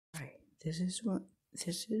this is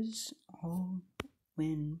all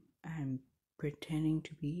when I'm pretending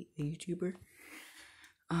to be a YouTuber.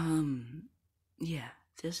 Yeah,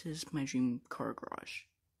 this is my dream car garage.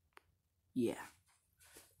 Yeah.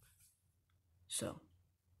 So,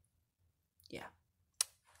 yeah.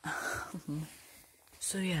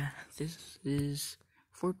 So yeah, this is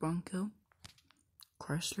Ford Bronco,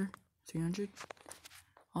 Chrysler 300.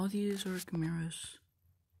 All these are Camaros.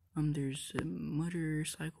 There's a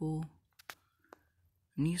motorcycle,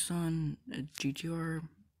 Nissan, a GTR.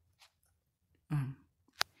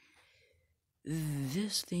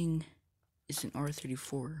 This thing is an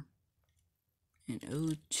R34, an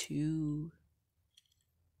 02.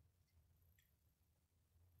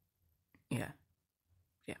 Yeah,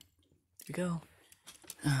 there you go.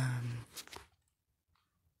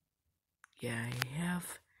 Yeah, I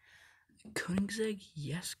have Koenigsegg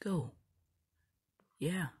Jesko.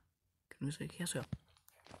 Yeah, Koenigsegg Jesko.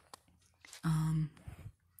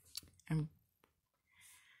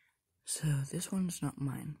 So this one's not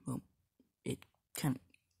mine. Well, it kind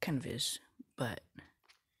of is, but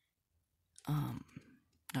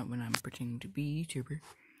not when I'm pretending to be a YouTuber.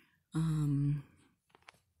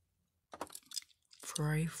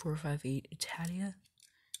 Ferrari 458 Italia.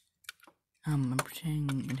 I'm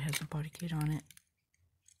pretending it has a body kit on it.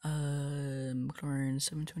 McLaren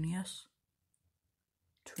 720S,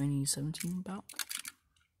 2017 about.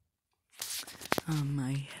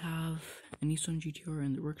 I have a Nissan GTR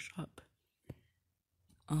in the workshop.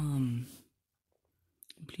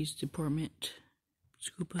 Police department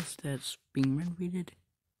school bus that's being renovated,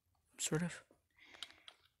 sort of.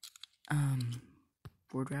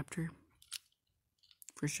 Ford Raptor,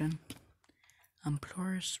 first gen.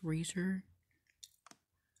 Polaris Razor,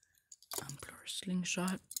 Polaris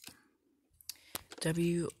Slingshot,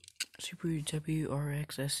 Super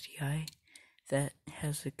WRX STI that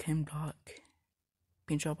has a Chem Block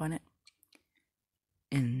paint job on it,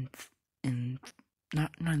 and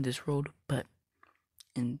not in this world, but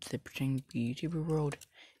in the pretending to be YouTuber world,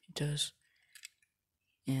 it does.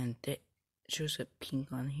 And that shows up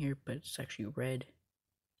pink on here, but it's actually red.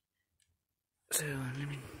 So let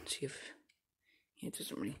me see if it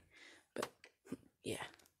doesn't really, but yeah.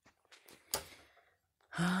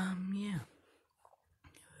 Yeah.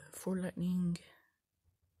 Ford Lightning.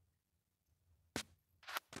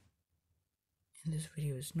 And this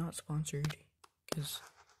video is not sponsored because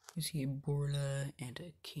you see a Borla and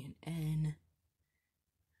a K&N.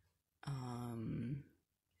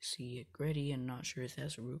 See a Gretty. I'm not sure if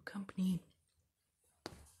that's a real company.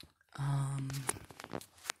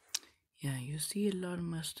 Yeah, you see a lot of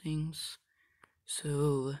Mustangs.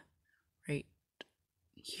 So, right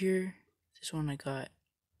here, this one I got a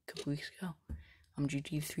couple weeks ago.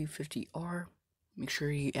 GT350R. Make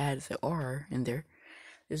sure you add the R in there.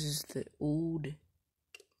 This is the old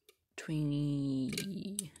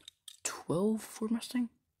 2012 Ford Mustang.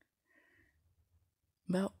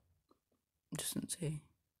 About, doesn't say.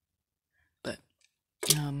 But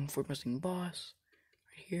Ford Mustang Boss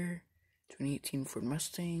right here. 2018 Ford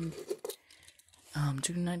Mustang.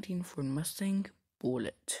 2019 Ford Mustang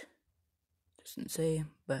Bullet. Doesn't say,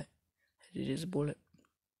 but it is a Bullet.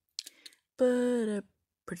 But I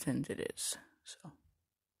pretend it is. So,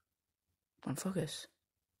 on focus.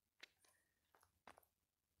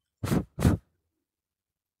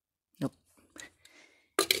 Nope.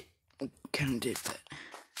 Kind of did, but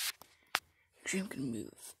actually I'm gonna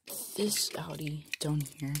move this Audi down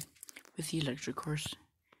here with the electric cars.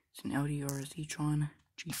 It's an Audi RS e-tron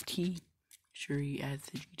GT. Make sure you add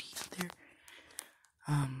the GT there.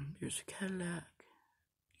 There's a Cadillac,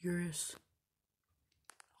 Urus,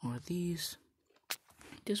 all of these.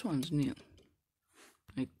 This one's new,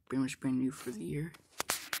 like pretty much brand new for the year.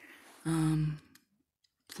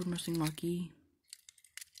 Ford Mustang Mach-E,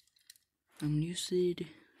 Lucid,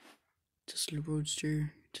 Tesla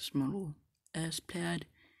Roadster, Tesla Model S Plaid,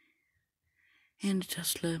 and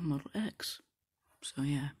Tesla Model X. So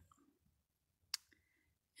yeah,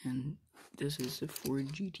 and this is a Ford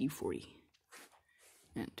GT40,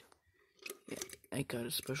 and yeah, I got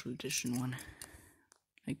a special edition one,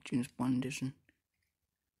 like James Bond edition.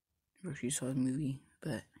 Never actually saw the movie,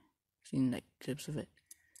 but seen like clips of it.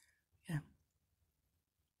 Yeah.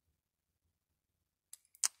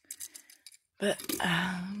 But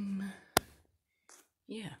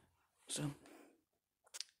yeah. So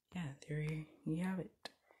yeah, there you have it.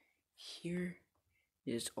 Here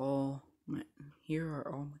are all my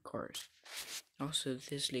cars. Also,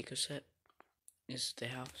 this Lego set is the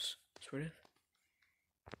house, sort of.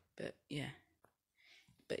 But yeah,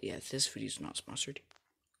 this video is not sponsored.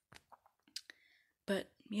 But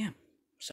yeah.